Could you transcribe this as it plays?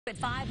At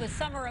 5, with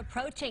summer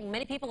approaching,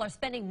 many people are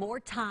spending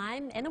more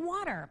time in the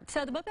water.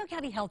 So the Mobile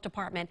County Health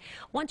Department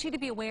wants you to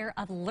be aware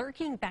of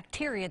lurking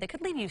bacteria that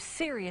could leave you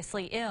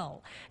seriously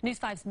ill. News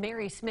 5's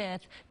Mary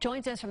Smith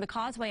joins us from the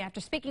Causeway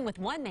after speaking with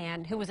one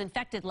man who was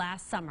infected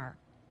last summer.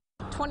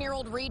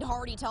 20-year-old Reed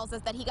Hardy tells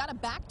us that he got a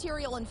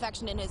bacterial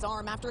infection in his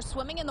arm after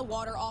swimming in the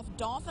water off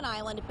Dauphin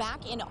Island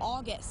back in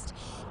August.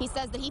 He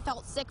says that he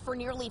felt sick for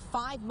nearly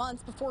 5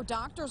 months before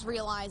doctors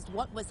realized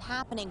what was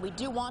happening. We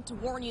do want to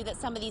warn you that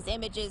some of these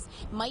images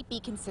might be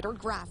considered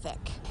graphic.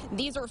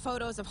 These are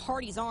photos of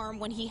Hardy's arm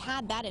when he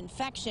had that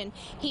infection.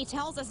 He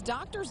tells us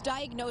doctors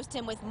diagnosed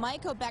him with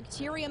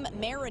Mycobacterium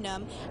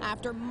marinum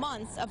after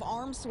months of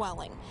arm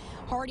swelling.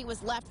 Hardy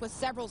was left with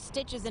several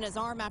stitches in his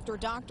arm after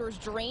doctors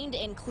drained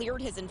and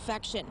cleared his infection.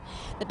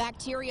 The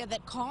bacteria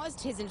that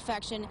caused his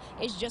infection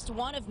is just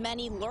one of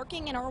many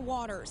lurking in our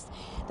waters.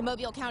 The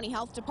Mobile County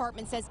Health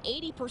Department says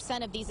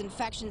 80% of these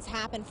infections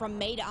happen from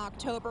May to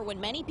October when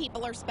many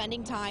people are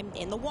spending time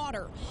in the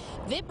water.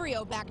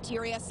 Vibrio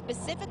bacteria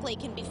specifically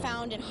can be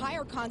found in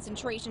higher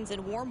concentrations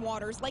in warm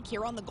waters like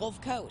here on the Gulf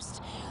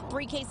Coast.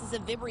 3 cases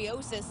of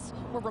vibriosis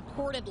were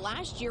reported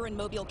last year in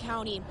Mobile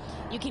County.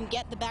 You can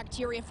get the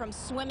bacteria from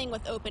swimming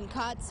with open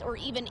cuts or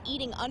even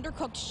eating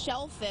undercooked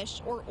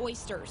shellfish or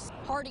oysters.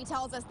 Hardy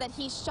tells us that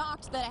he's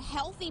shocked that a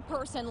healthy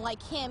person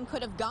like him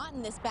could have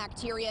gotten this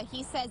bacteria.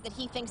 He says that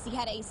he thinks he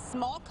had a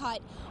small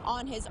cut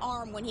on his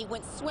arm when he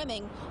went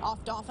swimming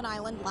off Dauphin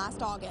Island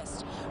last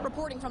August.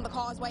 Reporting from the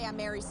Causeway, I'm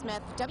Mary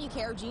Smith,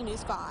 WKRG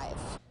News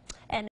 5.